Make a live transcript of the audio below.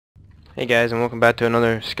Hey guys, and welcome back to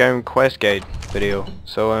another Skyrim quest guide video.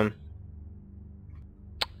 So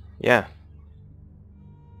yeah,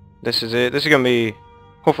 this is it. This is gonna be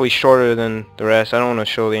hopefully shorter than the rest. I don't want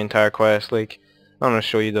to show the entire quest. Like, I want to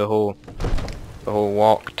show you the whole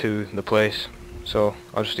walk to the place. So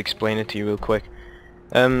I'll just explain it to you real quick.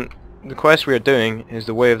 The quest we are doing is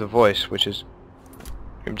the Way of the Voice, which is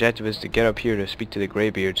your objective is to get up here to speak to the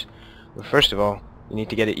Greybeards. But first of all, you need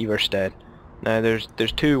to get to Everstead. Now there's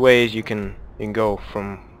two ways you can go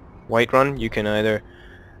from Whiterun. You can either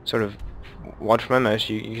sort of watch my mouse.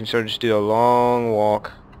 You can sort of just do a long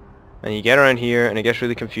walk, and you get around here, and it gets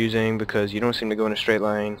really confusing because you don't seem to go in a straight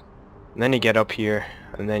line. And then you get up here,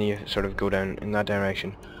 and then you sort of go down in that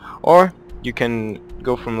direction. Or you can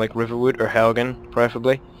go from like Riverwood or Helgen,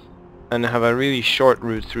 preferably, and have a really short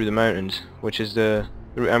route through the mountains, which is the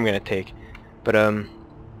route I'm gonna take. But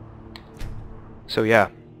so yeah,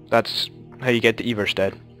 that's how you get to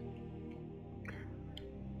Everstead.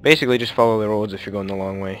 Basically just follow the roads if you're going the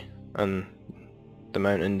long way, and the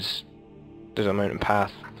mountains, there's a mountain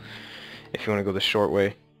path if you want to go the short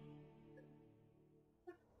way.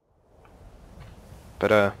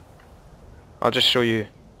 But I'll just show you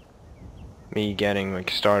me getting like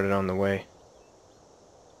started on the way.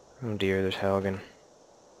 Oh dear, there's Helgen.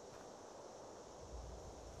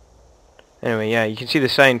 Anyway, yeah, you can see the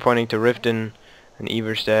sign pointing to Riften and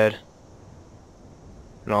Everstead,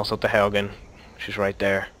 and also to Helgen, which is right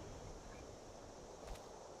there.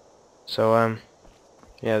 So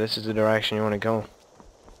yeah, this is the direction you want to go.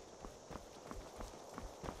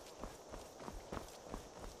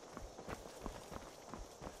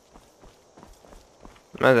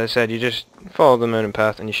 As I said, you just follow the mountain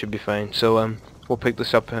path and you should be fine. So we'll pick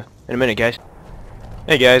this up in a minute, guys.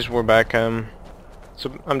 Hey guys, we're back.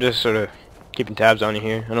 So I'm just sort of keeping tabs on you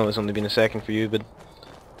here. I know it's only been a second for you, but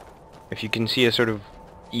if you can see a sort of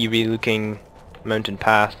eerie looking mountain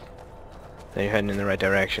path, then you're heading in the right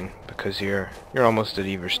direction, because you're almost at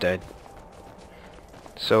Everstead.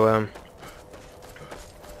 So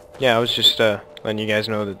yeah, I was just letting you guys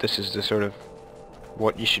know that this is the sort of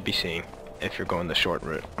what you should be seeing if you're going the short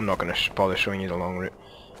route. I'm not going to bother showing you the long route.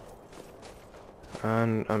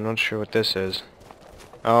 And I'm not sure what this is.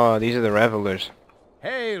 Oh, these are the revelers.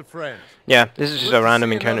 Hail, friend. Yeah, this is just Good a to random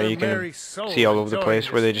see encounter another you can merry soul see all over the enjoying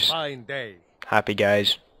place where they this just fine day. happy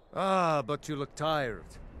guys. Ah, but you look tired.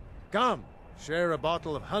 Come, share a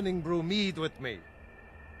bottle of honey brew mead with me.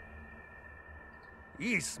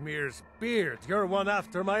 Eastmere's beard, you're one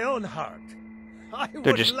after my own heart.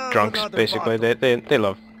 They're just drunks, basically. They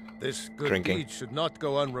love this good drinking. deed should not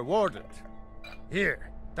go unrewarded.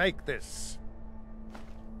 Here, take this.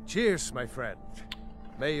 Cheers, my friend.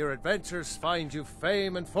 May your adventures find you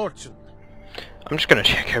fame and fortune. I'm just gonna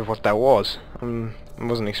check out what that was. I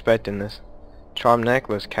wasn't expecting this. Charm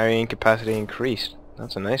necklace, carrying capacity increased.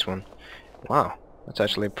 That's a nice one. Wow, that's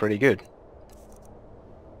actually pretty good.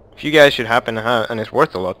 If you guys should happen to have, and it's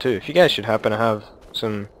worth a lot too, if you guys should happen to have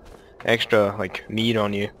some extra like mead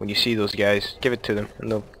on you when you see those guys, give it to them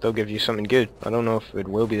and they'll give you something good. I don't know if it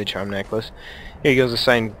will be the charm necklace. Here goes a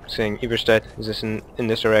sign saying Everstead is this in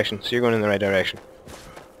this direction, so you're going in the right direction.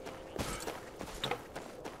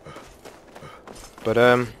 But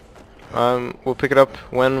we'll pick it up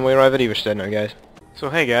when we arrive at Everstead now, guys. So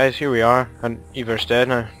hey guys, here we are at Everstead.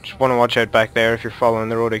 Now just want to watch out back there if you're following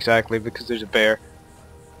the road exactly, because there's a bear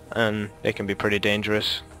and they can be pretty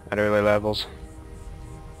dangerous at early levels.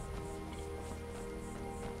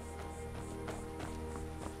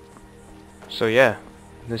 So yeah,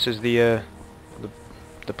 this is the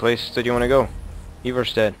place that you want to go,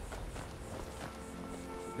 Everstead.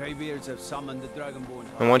 Greybeards have summoned the Dragonborn.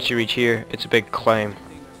 And once you reach here, it's a big climb,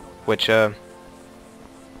 which I'm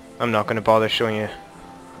not going to bother showing you,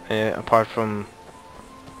 apart from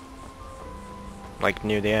like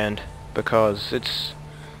near the end, because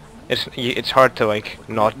it's hard to like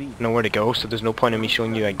not know where to go. So there's no point in me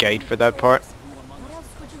showing you a guide for that part.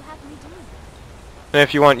 And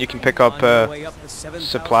if you want, you can pick up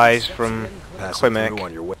supplies from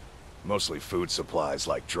Klimek. Mostly food supplies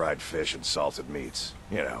like dried fish and salted meats.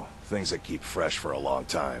 You know, things that keep fresh for a long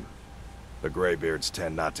time. The Greybeards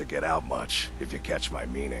tend not to get out much, if you catch my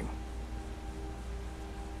meaning.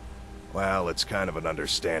 Well, it's kind of an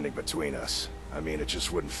understanding between us. I mean, it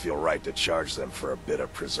just wouldn't feel right to charge them for a bit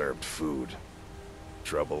of preserved food.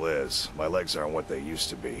 Trouble is, my legs aren't what they used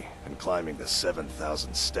to be, and climbing the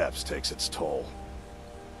 7,000 steps takes its toll.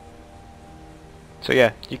 So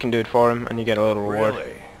yeah, you can do it for him, and you get a little reward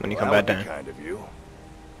Really? when you Well, come back that would down. be kind of you.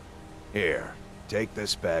 Here, take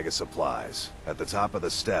this bag of supplies. At the top of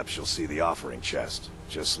the steps, you'll see the offering chest.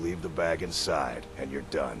 Just leave the bag inside, and you're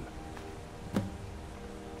done.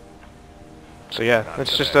 So yeah,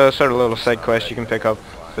 it's just a sort of little side quest you can pick up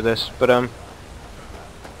for this. But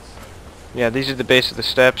yeah, these are the base of the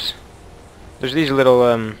steps. There's these little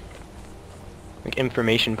like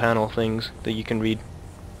information panel things that you can read.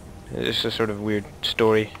 It's a sort of weird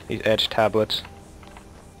story. These etched tablets.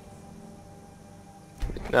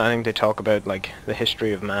 I think they talk about like the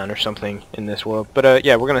history of man or something in this world. But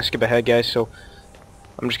yeah, we're gonna skip ahead, guys. So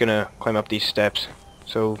I'm just gonna climb up these steps.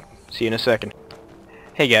 So see you in a second.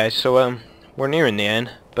 Hey guys, so we're nearing the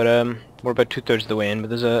end, but we're about 2/3 of the way in. But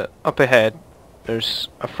there's up ahead. There's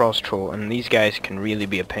a frost troll, and these guys can really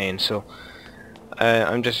be a pain. So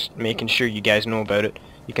I'm just making sure you guys know about it.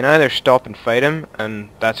 You can either stop and fight him, and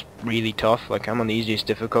that's really tough. Like I'm on the easiest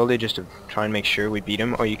difficulty just to try and make sure we beat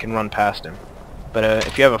him, or you can run past him. But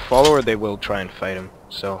if you have a follower, they will try and fight him.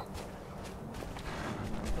 So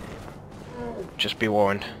just be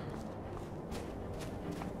warned.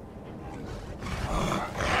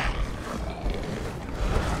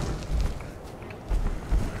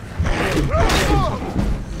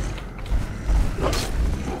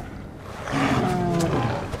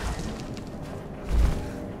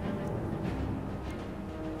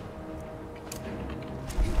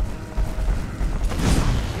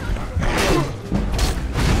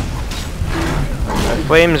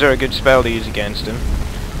 Flames are a good spell to use against him.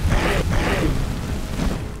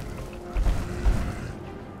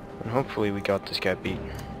 And hopefully we got this guy beat.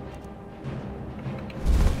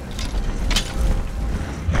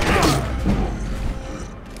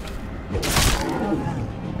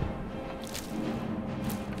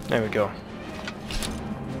 There we go.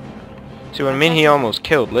 See what I mean? He almost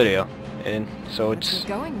killed Lydia, and so it's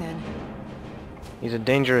going then. He's a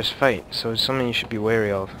dangerous fight, so it's something you should be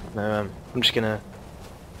wary of. I'm just gonna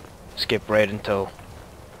skip right until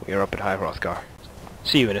we are up at High Hrothgar.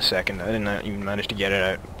 See you in a second. I didn't even manage to get it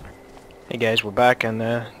out. Hey guys, we're back, and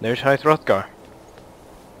there's High Hrothgar.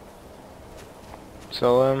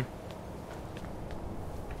 So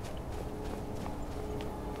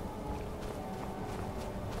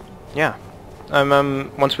yeah.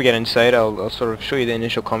 Once we get inside, I'll sort of show you the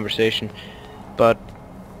initial conversation, but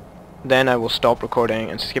then I will stop recording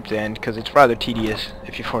and skip to the end, because it's rather tedious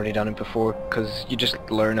if you've already done it before, because you just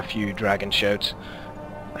learn a few dragon shouts.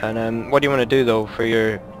 And what do you want to do though for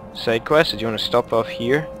your side quest? Is you want to stop off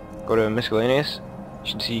here, go to miscellaneous, you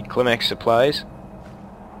should see Climax supplies,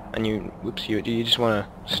 and you just want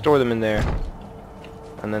to store them in there,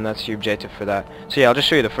 and then that's your objective for that. So yeah, I'll just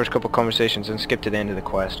show you the first couple conversations and skip to the end of the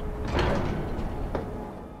quest,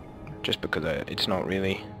 just because it's not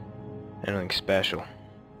really anything special.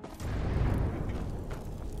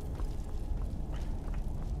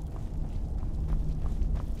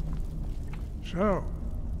 So,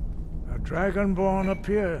 a Dragonborn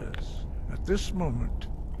appears at this moment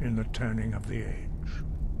in the turning of the age.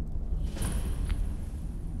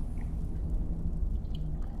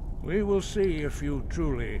 We will see if you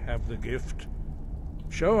truly have the gift.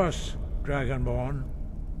 Show us, Dragonborn.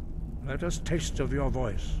 Let us taste of your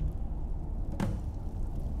voice.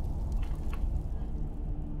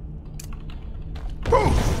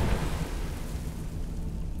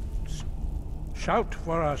 Shout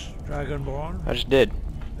for us, Dragonborn. I just did.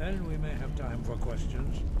 Then we may have time for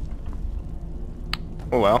questions.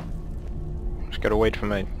 Oh well. Just gotta wait for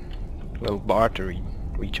my little bar to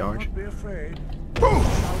recharge. Don't be afraid. Shout will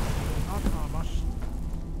not harm us.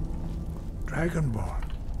 Dragonborn,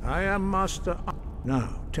 I am Master.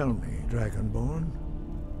 Now, tell me, Dragonborn.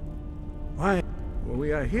 Why? Well,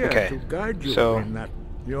 we are here to guide you in that.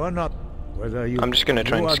 You are not. Whether you. I'm just gonna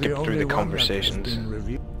try and skip through the conversations.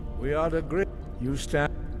 We are the great. You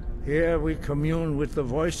stand here. We commune with the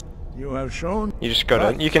voice you have shown. You just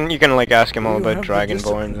gotta. You can like ask him all about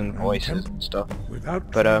Dragonborns and voices and stuff.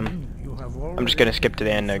 But I'm just gonna skip to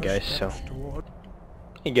the end now, guys. So,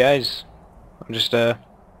 hey guys, I'm just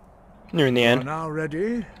nearing the end. You are now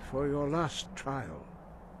ready for your last trial.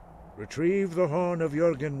 Retrieve the horn of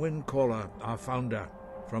Jürgen Windcaller, our founder,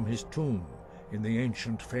 from his tomb in the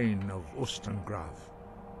ancient fane of Ustengrav.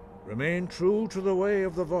 Remain true to the way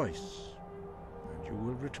of the voice, and you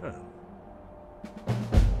will return.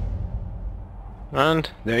 And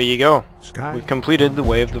there you go. We've completed the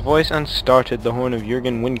way of the voice and started the horn of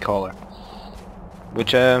Jürgen Windcaller,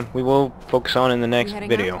 which we will focus on in the next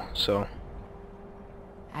video. So,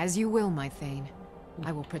 as you will, my Thane.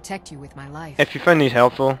 I will protect you with my life. if you find these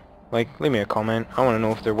helpful, like, leave me a comment. I want to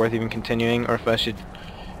know if they're worth even continuing, or if I should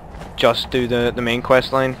just do the main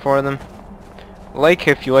quest line for them. Like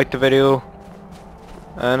if you liked the video,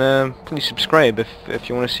 and please subscribe if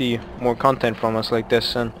you want to see more content from us like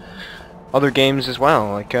this, and other games as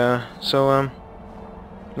well. Like yeah,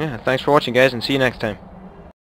 thanks for watching, guys, and see you next time.